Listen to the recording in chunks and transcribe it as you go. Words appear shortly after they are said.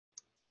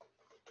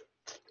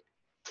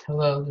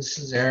Hello, this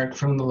is Eric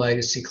from the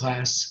Legacy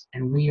class,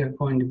 and we are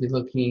going to be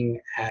looking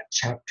at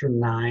chapter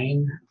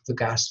 9 of the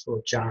Gospel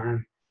of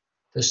John,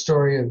 the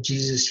story of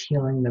Jesus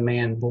healing the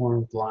man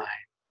born blind.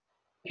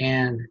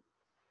 And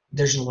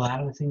there's a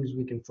lot of things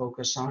we can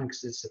focus on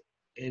because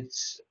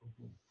it's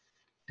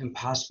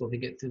impossible to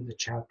get through the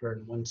chapter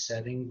in one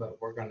setting,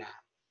 but we're going to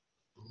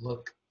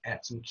look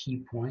at some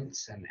key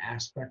points and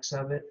aspects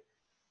of it.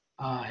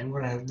 And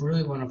what I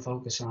really want to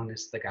focus on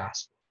is the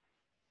gospel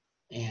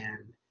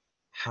and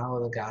how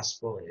the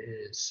gospel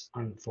is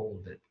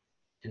unfolded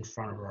in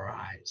front of our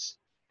eyes,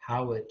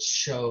 how it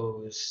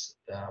shows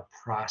the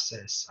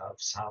process of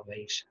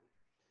salvation.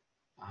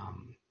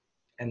 Um,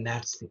 and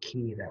that's the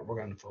key that we're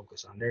going to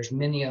focus on. There's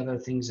many other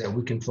things that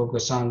we can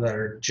focus on that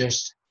are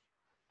just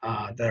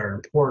that are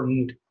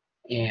important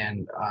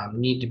and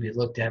need to be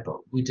looked at, but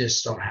we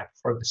just don't have,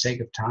 for the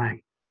sake of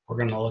time, we're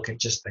going to look at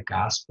just the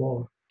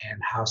gospel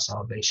and how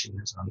salvation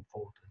is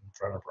unfolded in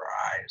front of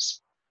our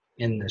eyes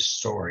in this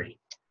story,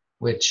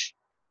 which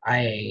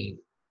I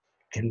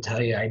can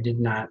tell you I did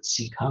not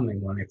see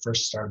coming when I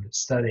first started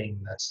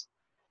studying this.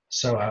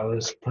 So I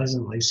was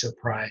pleasantly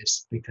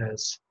surprised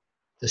because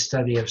the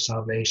study of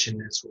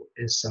salvation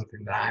is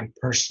something that I'm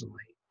personally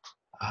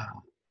uh,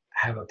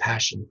 have a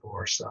passion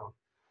for. So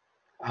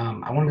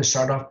I want to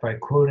start off by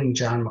quoting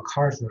John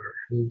MacArthur,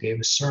 who gave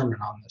a sermon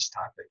on this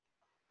topic.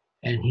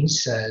 And he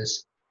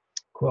says,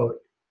 quote,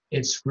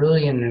 "It's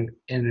really an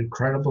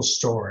incredible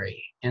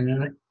story and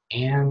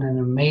an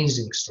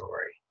amazing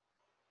story.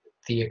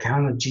 The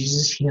account of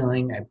Jesus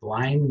healing a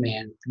blind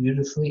man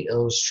beautifully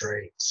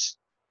illustrates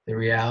the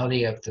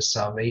reality of the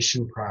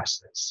salvation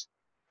process.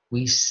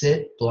 We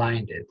sit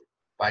blinded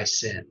by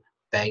sin,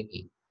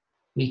 begging.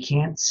 We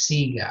can't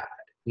see God.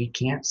 We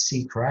can't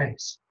see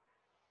Christ.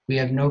 We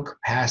have no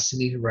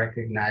capacity to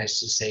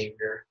recognize the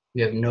Savior.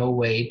 We have no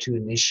way to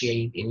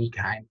initiate any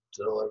kind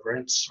of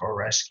deliverance or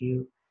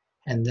rescue.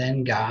 And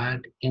then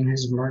God, in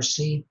His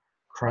mercy,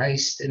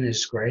 Christ in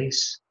His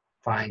grace,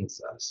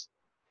 finds us.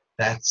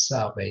 That's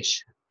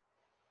salvation.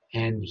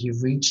 And He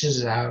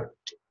reaches out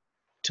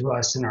to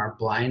us in our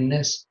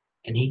blindness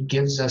and He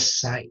gives us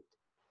sight.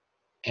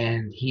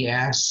 And He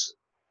asks,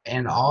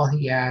 and all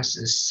He asks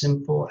is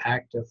simple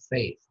act of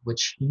faith,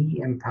 which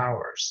He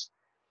empowers,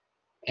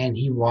 and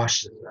He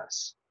washes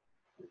us.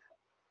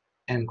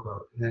 End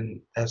quote. And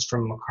then that's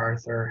from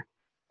MacArthur,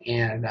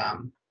 and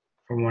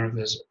from one of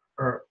his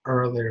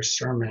earlier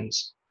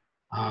sermons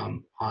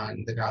on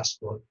the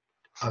Gospel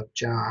of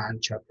John,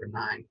 chapter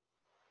 9.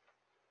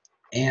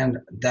 And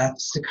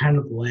that's the kind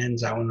of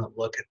lens I want to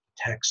look at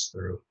the text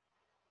through.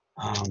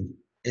 Um,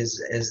 is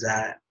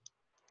that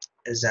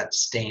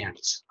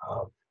stance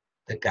of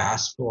the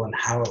gospel and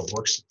how it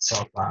works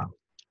itself out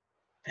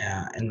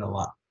in the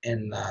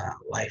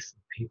life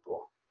of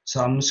people.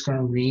 So I'm just going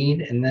to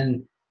read, and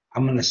then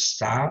I'm going to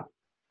stop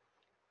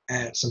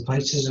at some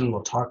places, and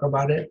we'll talk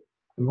about it.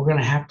 And we're going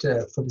to have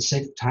to, for the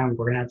sake of time,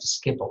 we're going to have to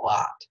skip a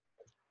lot.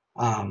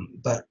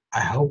 But I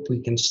hope we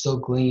can still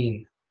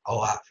glean a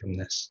lot from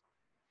this.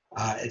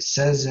 It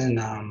says in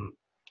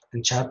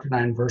chapter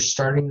 9,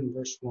 starting in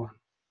verse 1,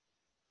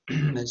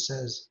 it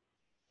says,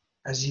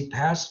 "As he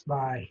passed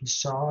by, he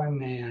saw a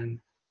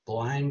man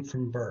blind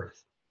from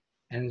birth.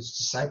 And his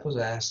disciples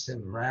asked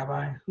him,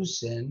 'Rabbi, who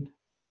sinned,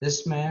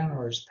 this man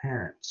or his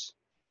parents,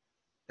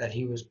 that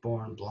he was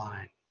born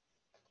blind?'"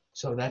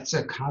 So that's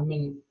a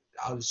common,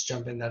 I'll just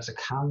jump in, that's a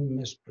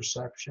common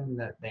misperception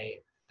that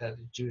the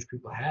Jewish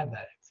people had,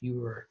 that if you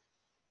were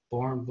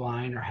born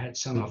blind or had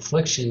some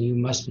affliction, you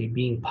must be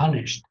being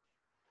punished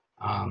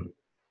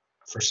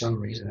for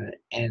some reason.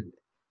 And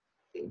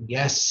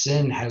yes,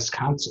 sin has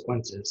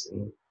consequences,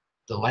 and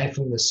the life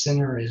of a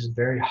sinner is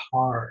very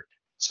hard.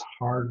 It's a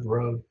hard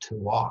road to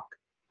walk.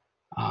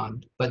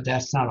 But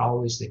that's not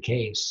always the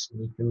case.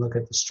 You can look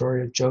at the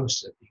story of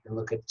Joseph. You can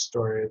look at the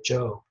story of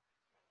Job.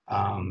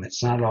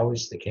 It's not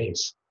always the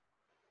case.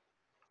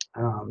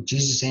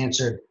 Jesus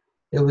answered,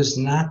 "It was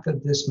not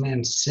that this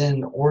man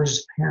sinned or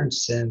his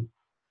parents sinned,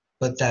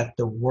 but that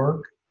the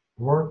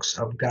works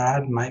of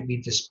God might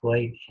be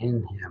displayed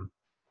in him."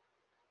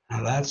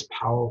 Now that's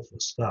powerful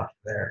stuff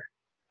there.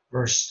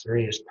 Verse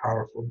 3 is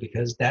powerful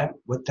because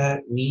what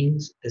that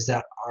means is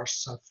that our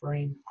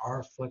suffering,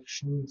 our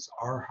afflictions,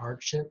 our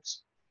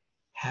hardships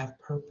have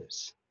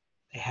purpose.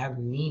 They have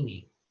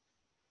meaning.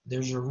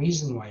 There's a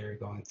reason why you're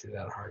going through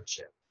that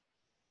hardship.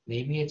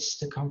 Maybe it's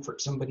to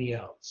comfort somebody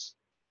else.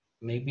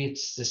 Maybe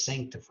it's to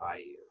sanctify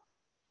you.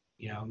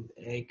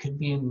 It could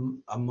be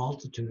a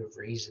multitude of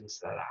reasons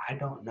that I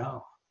don't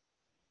know.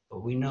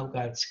 But we know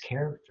God's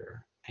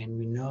character, and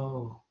we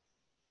know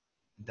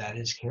that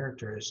His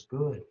character is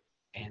good,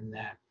 and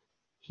that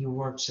He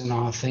works in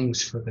all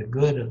things for the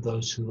good of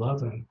those who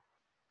love Him.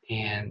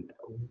 And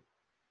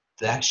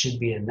that should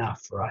be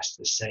enough for us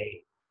to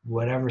say,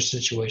 whatever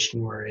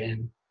situation we're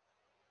in,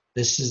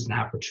 this is an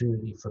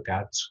opportunity for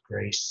God's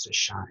grace to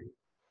shine.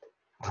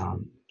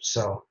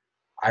 So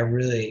I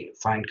really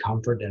find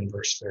comfort in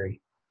verse 3.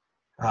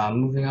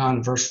 Moving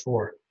on, verse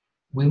 4.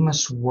 "We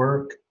must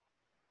work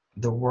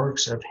the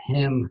works of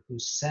Him who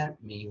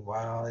sent me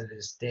while it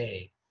is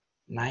day.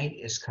 Night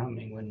is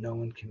coming when no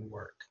one can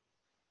work.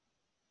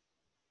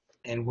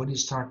 And what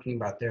he's talking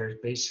about there is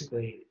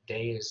basically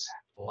days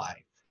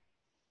life.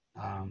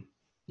 Um,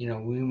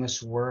 we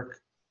must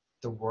work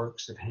the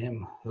works of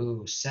him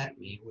who sent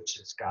me, which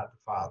is God the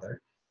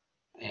Father.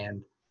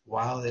 And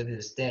while it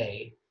is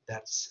day,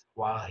 that's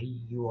while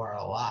you are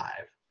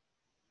alive.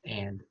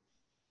 And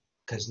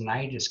because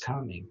night is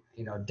coming,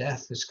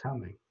 death is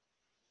coming,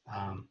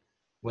 um,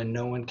 when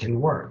no one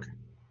can work.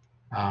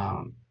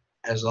 Um,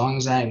 as long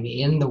as I am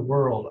in the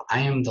world, I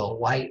am the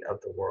light of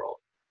the world.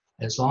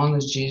 As long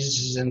as Jesus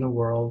is in the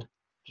world,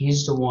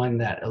 he's the one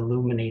that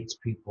illuminates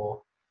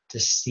people to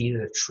see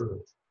the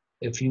truth.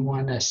 If you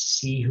want to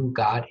see who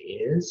God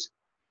is,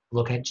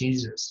 look at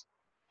Jesus.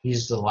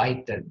 He's the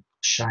light that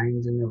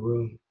shines in the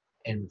room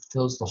and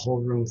fills the whole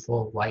room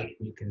full of light,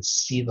 and you can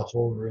see the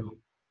whole room.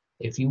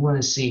 If you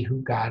want to see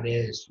who God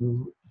is,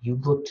 you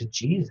look to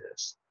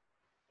Jesus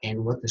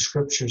and what the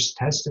scriptures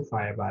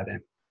testify about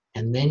him.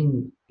 And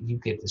then you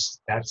get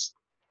this, that's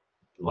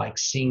like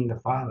seeing the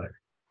Father.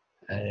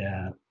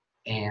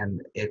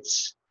 And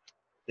it's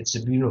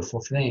a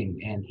beautiful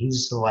thing. And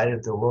he's the light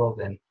of the world.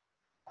 And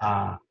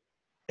uh,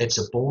 it's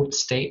a bold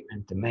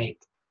statement to make.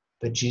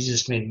 But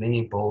Jesus made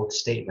many bold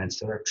statements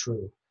that are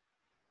true.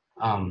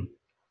 Um,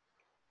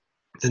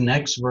 the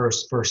next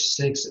verse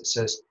 6, it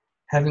says,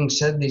 having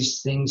said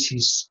these things, he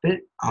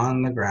spit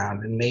on the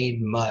ground and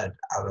made mud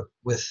out of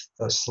with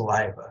the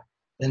saliva.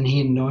 Then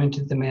he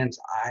anointed the man's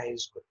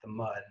eyes with the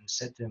mud and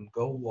said to him,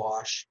 go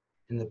wash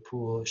in the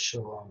pool of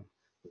Siloam,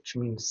 which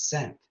means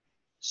sent.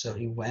 So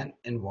he went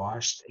and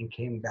washed and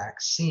came back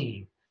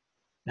seeing.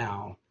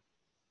 Now,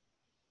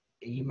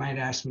 you might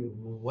ask me,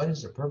 well, what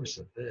is the purpose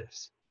of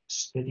this?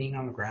 Spitting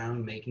on the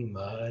ground, making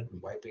mud,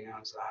 and wiping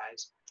out his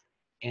eyes?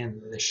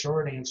 And the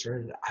short answer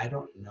is I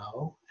don't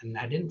know. And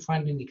I didn't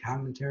find any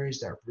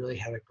commentaries that really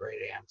had a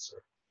great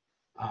answer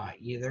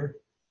either.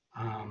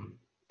 Um,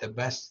 the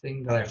best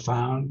thing that I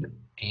found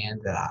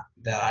and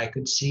that I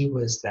could see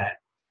was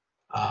that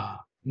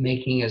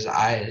making his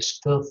eyes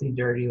filthy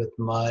dirty with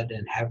mud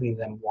and having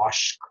them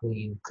washed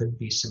clean could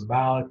be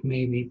symbolic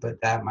maybe, but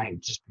that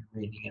might just be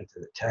reading into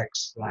the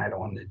text, and I don't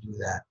want to do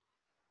that.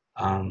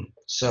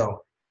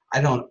 So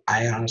I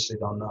honestly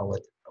don't know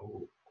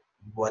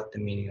what the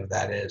meaning of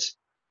that is.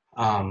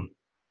 Um,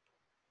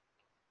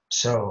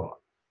 so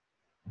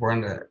we're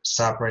going to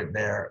stop right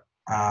there.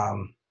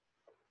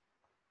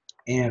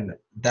 And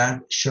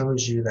that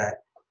shows you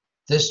that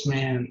this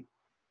man,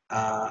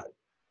 uh,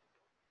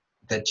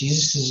 that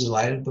Jesus is the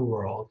light of the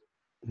world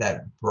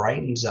that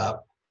brightens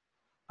up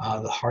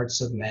the hearts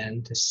of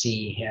men to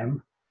see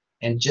him.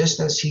 And just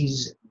as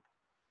he's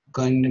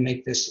going to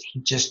make this,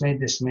 he just made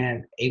this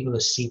man able to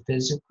see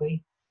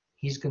physically,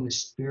 he's going to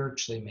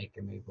spiritually make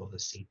him able to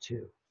see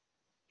too.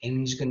 And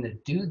he's going to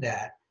do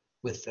that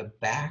with the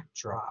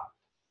backdrop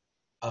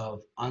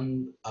of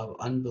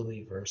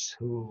unbelievers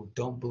who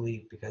don't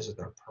believe because of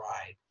their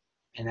pride.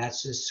 And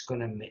that's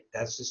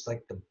just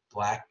like the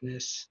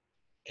blackness,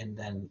 and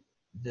then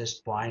this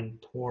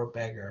blind poor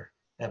beggar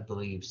that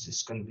believes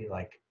it's going to be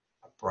like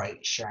a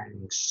bright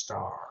shining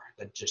star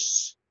that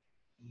just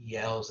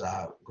yells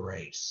out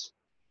grace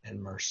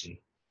and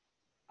mercy.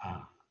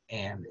 uh,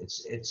 and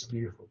it's a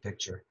beautiful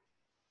picture.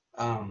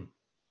 um,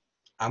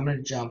 I'm going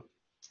to jump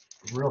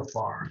real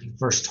far,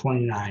 verse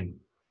 29.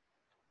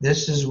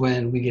 This is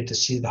when we get to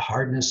see the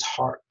hardness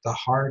of the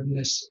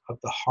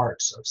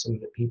hearts of some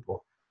of the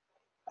people,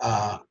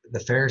 the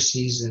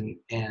Pharisees and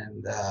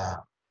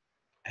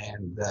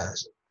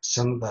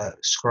some of the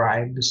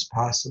scribes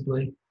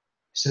possibly. It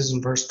says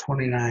in verse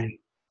 29.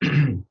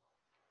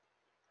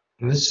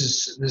 This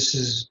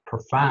is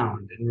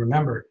profound. And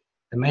remember,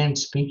 the man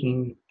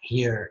speaking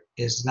here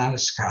is not a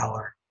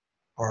scholar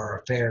or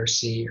a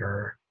Pharisee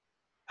or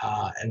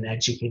an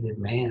educated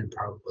man,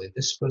 probably.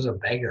 This was a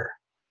beggar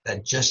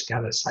that just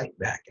got his sight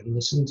back. And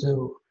listen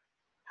to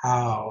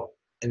how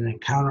an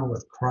encounter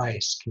with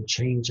Christ can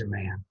change a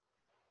man.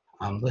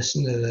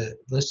 Listen to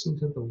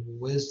the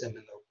wisdom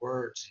and the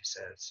words he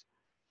says.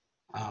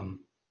 Um,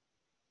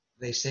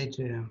 they say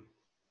to him,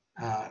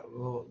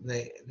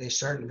 they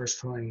start in verse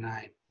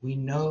 29. We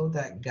know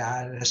that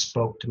God has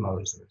spoke to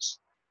Moses,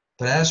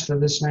 but as for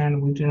this man,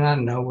 we do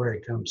not know where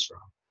he comes from.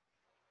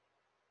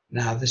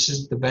 Now this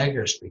is the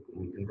beggar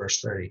speaking in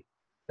verse 30.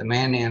 The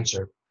man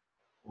answered,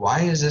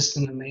 why is this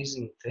an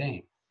amazing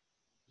thing?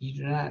 You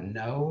do not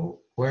know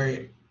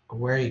where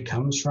he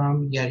comes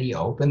from, yet he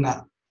opened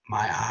up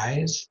my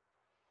eyes.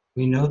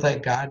 We know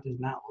that God does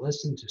not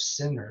listen to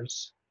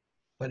sinners,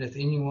 but if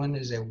anyone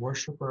is a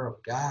worshiper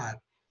of God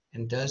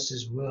and does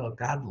his will,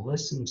 God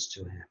listens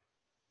to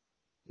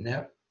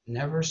him.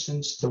 Never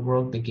since the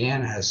world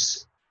began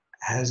has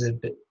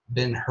it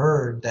been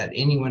heard that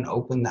anyone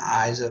opened the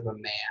eyes of a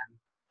man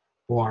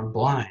born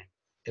blind.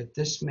 If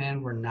this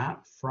man were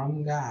not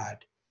from God,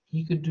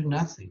 he could do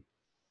nothing.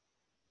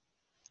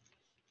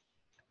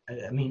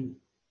 I mean,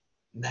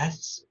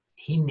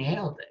 he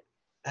nailed it.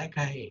 That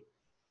guy,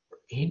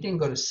 he didn't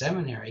go to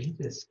seminary.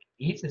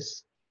 He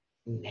just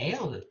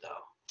nailed it though.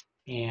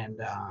 And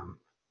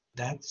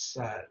that's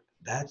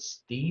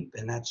that's deep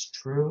and that's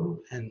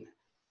true and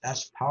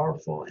that's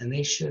powerful. And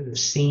they should have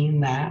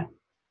seen that,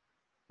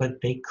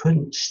 but they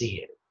couldn't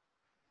see it.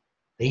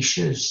 They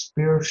should have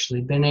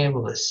spiritually been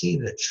able to see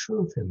the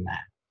truth in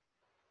that.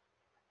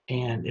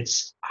 And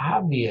it's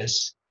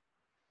obvious,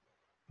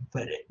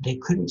 but they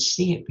couldn't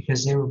see it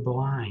because they were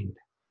blind.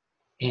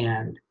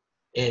 And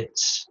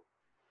it's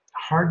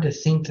hard to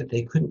think that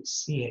they couldn't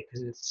see it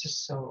because it's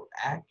just so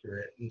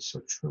accurate and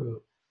so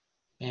true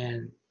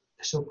and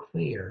so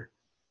clear,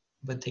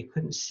 but they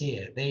couldn't see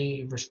it.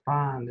 They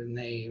respond, and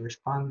they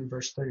respond in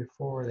verse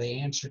 34. They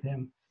answered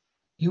him,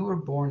 "You were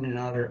born in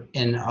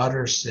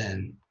utter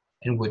sin,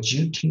 and would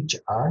you teach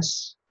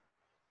us?"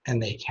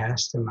 And they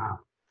cast him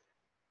out.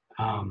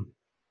 Um,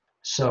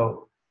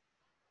 so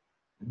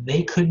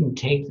they couldn't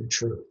take the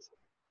truth.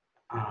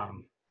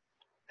 Um,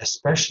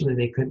 Especially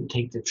they couldn't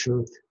take the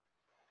truth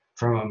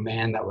from a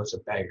man that was a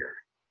beggar,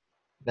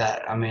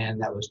 that a man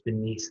that was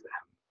beneath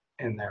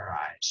them in their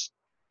eyes.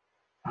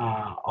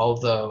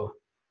 Although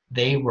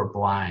they were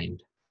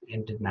blind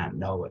and did not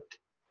know it.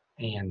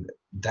 And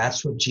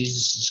that's what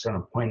Jesus is going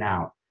to point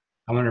out.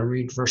 I'm going to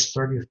read verse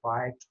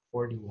 35 to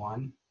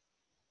 41.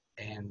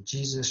 And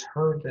Jesus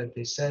heard that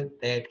they said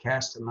they had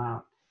cast him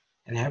out.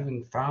 And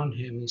having found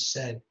him, he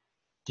said,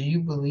 "Do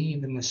you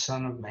believe in the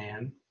Son of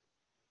Man?"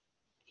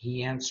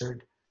 He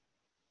answered,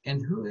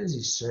 "And who is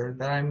he, sir,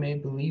 that I may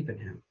believe in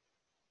him?"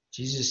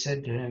 Jesus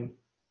said to him,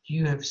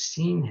 "You have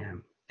seen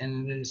him,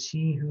 and it is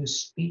he who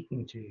is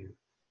speaking to you."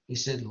 He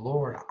said,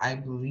 "Lord, I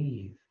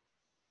believe."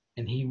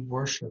 And he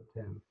worshiped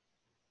him.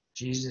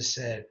 Jesus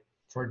said,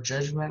 "For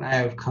judgment I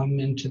have come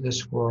into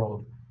this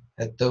world,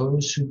 that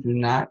those who do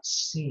not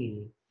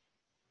see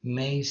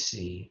may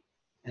see,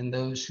 and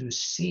those who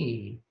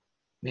see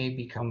may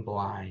become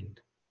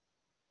blind."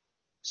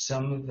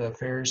 Some of the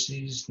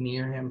Pharisees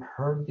near him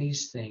heard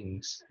these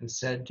things and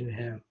said to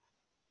him,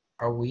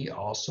 "Are we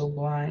also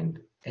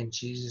blind?" And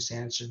Jesus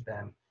answered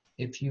them,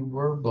 "If you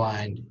were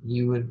blind,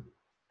 you would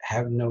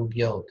have no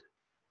guilt.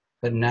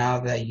 But now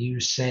that you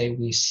say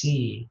we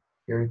see,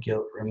 your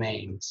guilt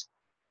remains."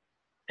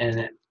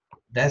 And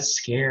that's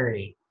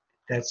scary.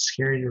 That's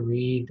scary to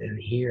read and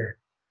hear.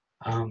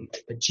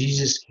 But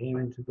Jesus came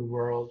into the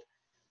world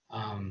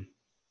um,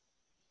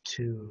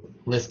 to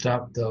lift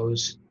up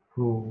those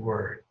who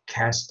were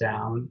cast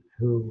down,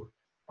 who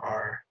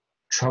are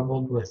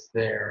troubled with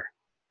their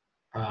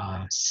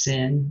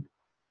sin.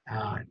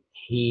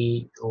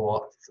 He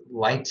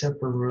lights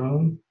up a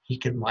room. He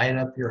can light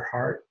up your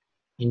heart,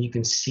 and you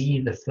can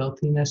see the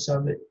filthiness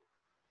of it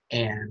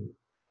and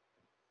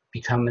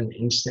become an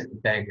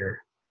instant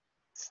beggar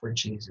for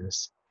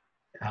Jesus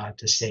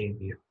to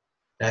save you.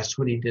 That's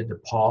what he did to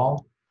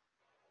Paul.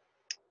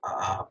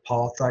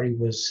 Paul thought he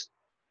was,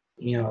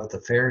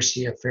 the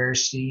Pharisee of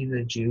Pharisee,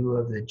 the Jew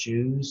of the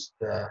Jews,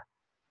 the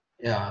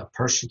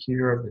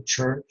persecutor of the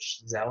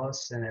church,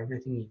 zealous in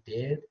everything he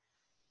did.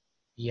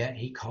 Yet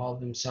he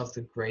called himself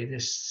the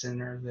greatest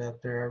sinner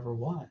that there ever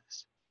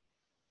was,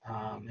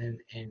 and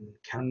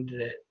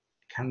counted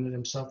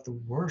himself the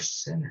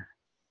worst sinner.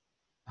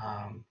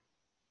 Um,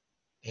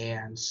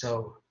 and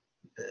so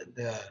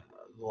the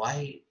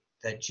light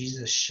that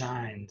Jesus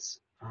shines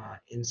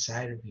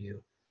inside of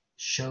you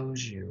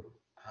shows you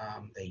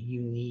that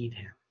you need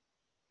him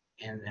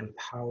and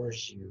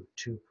empowers you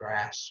to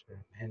grasp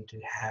him and to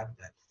have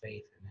that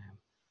faith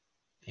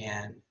in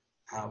him.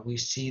 And we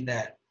see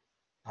that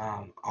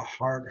a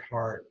hard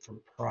heart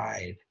from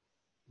pride,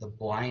 the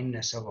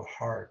blindness of a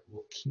heart,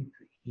 will keep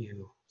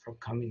you from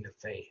coming to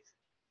faith.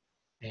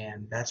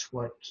 And that's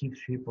what keeps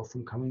people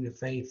from coming to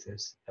faith,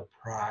 is the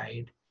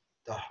pride,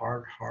 the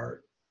hard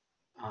heart.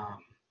 Um,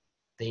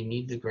 they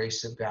need the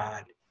grace of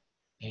God,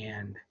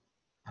 and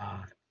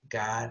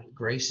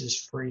grace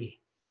is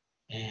free,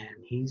 and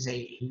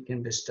he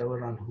can bestow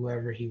it on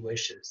whoever he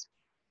wishes.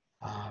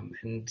 And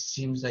it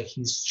seems like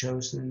he's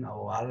chosen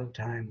a lot of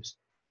times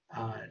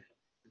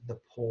the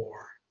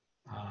poor,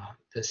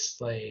 the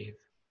slave,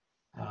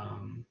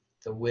 um,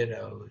 the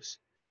widows,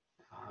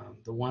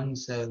 the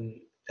ones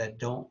that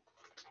don't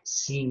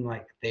seem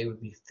like they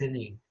would be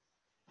fitting,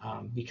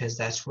 because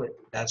that's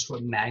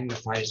what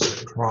magnifies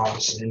the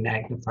cross and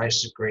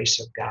magnifies the grace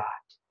of God.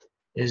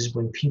 Is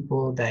when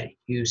people that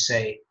you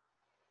say,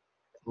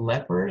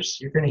 lepers,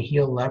 you're going to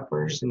heal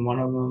lepers, and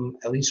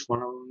at least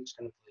one of them is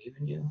going to believe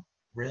in you,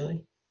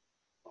 really?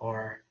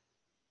 Or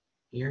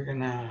you're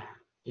gonna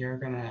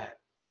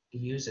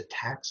use a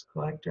tax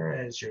collector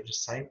as your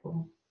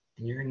disciple,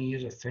 and you're gonna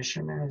use a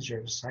fisherman as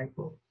your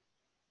disciple.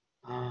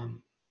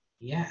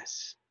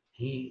 Yes,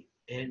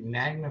 it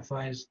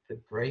magnifies the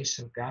grace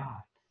of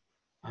God.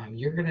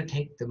 You're gonna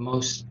take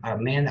a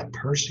man that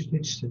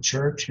persecutes the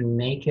church and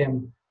make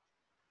him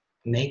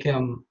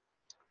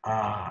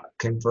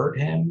convert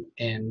him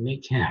and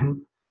make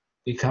him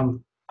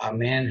become a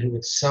man who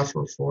would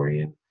suffer for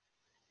you.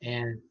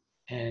 And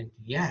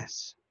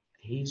yes,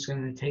 he's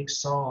going to take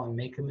Saul and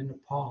make him into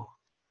Paul.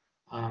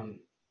 Um,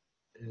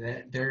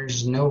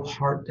 there's no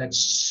heart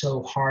that's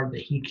so hard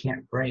that he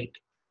can't break.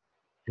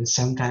 And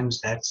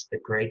sometimes that's the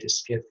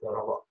greatest gift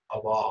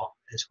of all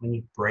is when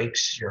he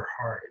breaks your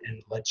heart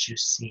and lets you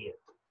see it.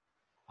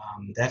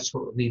 That's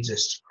what leads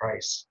us to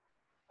Christ.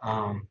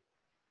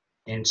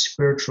 And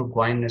spiritual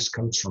blindness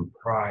comes from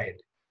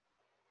pride.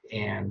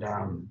 And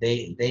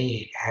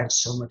they had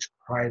so much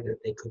pride that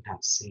they could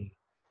not see.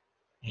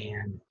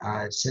 And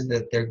it said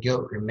that their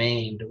guilt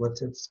remained.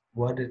 What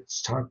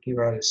it's talking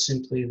about is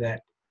simply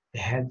that they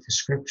had the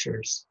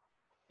scriptures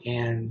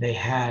and they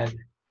had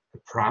the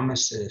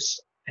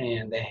promises,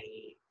 and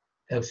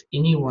if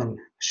anyone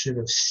should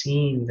have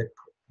seen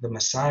the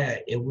Messiah,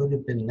 it would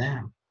have been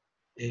them.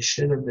 It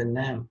should have been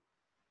them.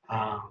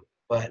 Um,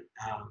 but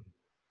um,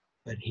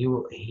 but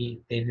they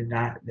did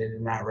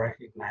not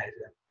recognize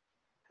it.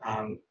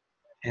 Um,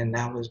 and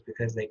that was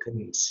because they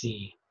couldn't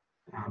see,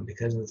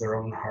 because of their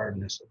own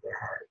hardness of their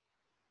heart.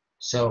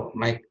 So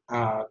my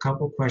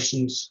couple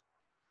questions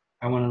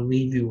I want to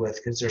leave you with,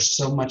 because there's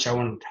so much I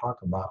want to talk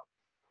about,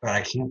 but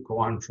I can't go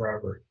on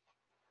forever,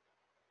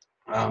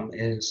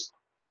 is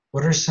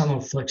what are some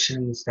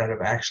afflictions that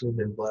have actually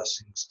been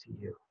blessings to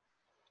you?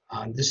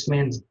 This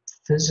man's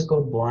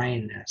physical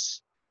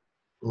blindness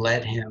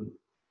led him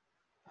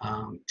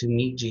to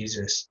meet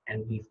Jesus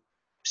and be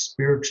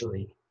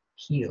spiritually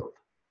healed.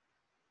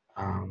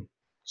 Um,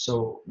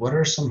 so, what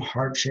are some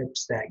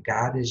hardships that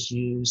God has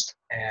used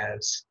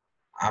as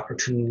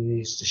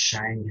opportunities to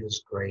shine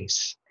His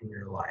grace in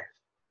your life?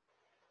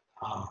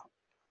 Uh,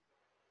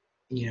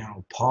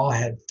 Paul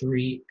had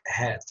three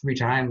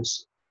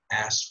times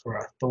asked for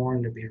a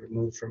thorn to be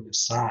removed from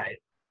his side,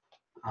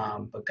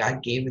 but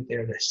God gave it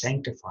there to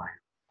sanctify him.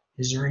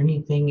 Is there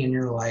anything in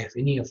your life,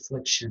 any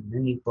affliction,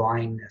 any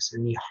blindness,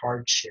 any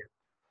hardship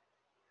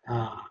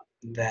uh,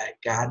 that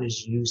God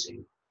is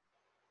using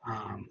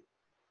um,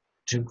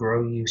 to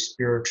grow you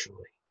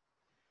spiritually?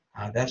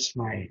 That's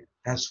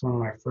one of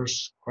my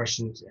first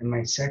questions. And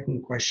my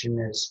second question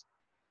is,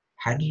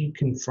 how do you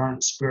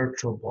confront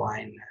spiritual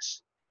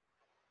blindness?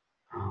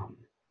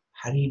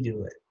 How do you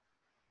do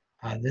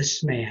it?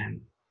 This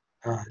man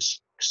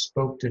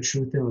spoke the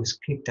truth and was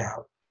kicked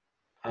out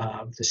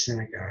of the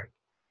synagogue.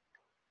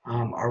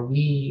 Are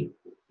we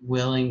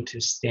willing to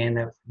stand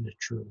up for the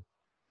truth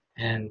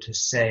and to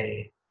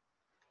say,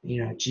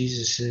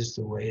 Jesus is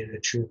the way, the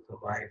truth, the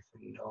life,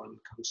 and no one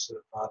comes to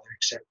the Father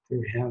except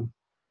through Him?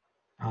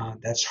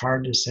 That's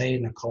hard to say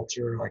in a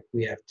culture like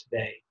we have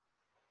today.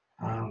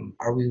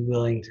 Are we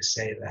willing to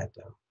say that,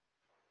 though?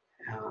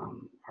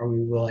 Are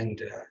we willing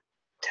to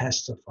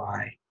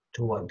testify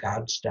to what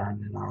God's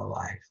done in our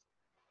life?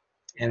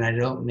 And I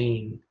don't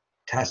mean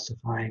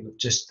testifying of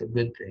just the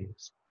good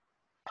things,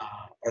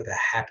 or the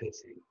happy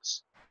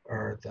things,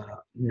 or the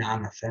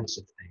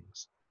non-offensive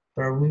things,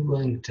 but are we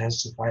willing to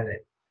testify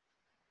that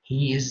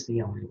He is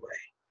the only way?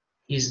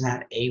 He's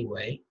not a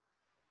way.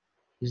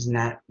 He's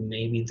not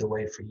maybe the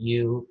way for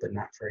you, but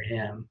not for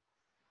Him.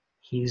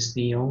 He's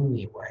the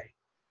only way.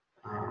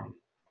 Um,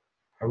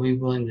 Are we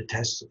willing to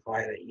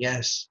testify that,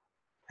 yes,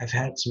 I've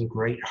had some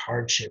great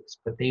hardships,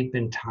 but they've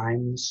been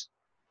times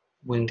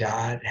when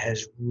God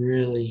has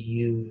really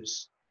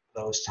used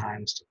those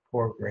times to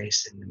pour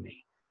grace into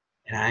me,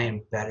 and I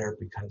am better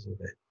because of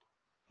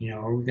it?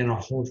 Are we going to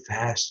hold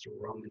fast to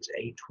Romans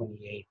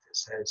 8:28 that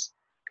says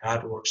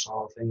God works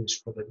all things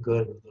for the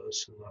good of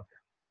those who love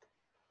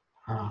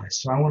Him?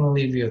 So I want to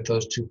leave you with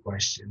those two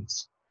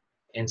questions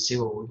and see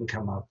what we can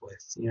come up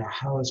with.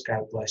 How has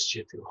God blessed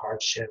you through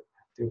hardship,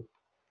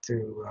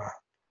 through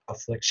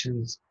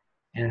afflictions,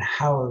 and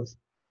how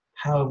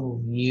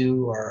can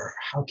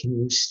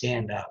you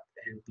stand up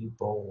and be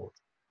bold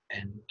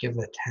and give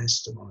a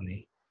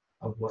testimony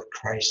of what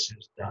Christ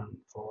has done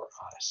for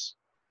us,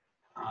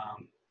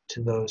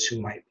 to those who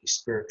might be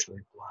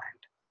spiritually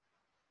blind?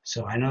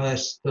 So I know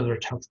those are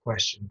tough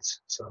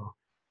questions. So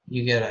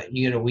you get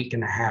a week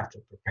and a half to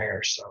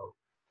prepare. So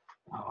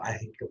I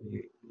think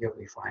you'll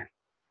be fine.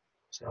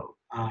 So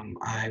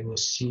I will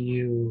see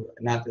you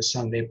not this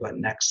Sunday, but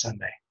next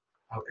Sunday.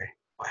 Okay.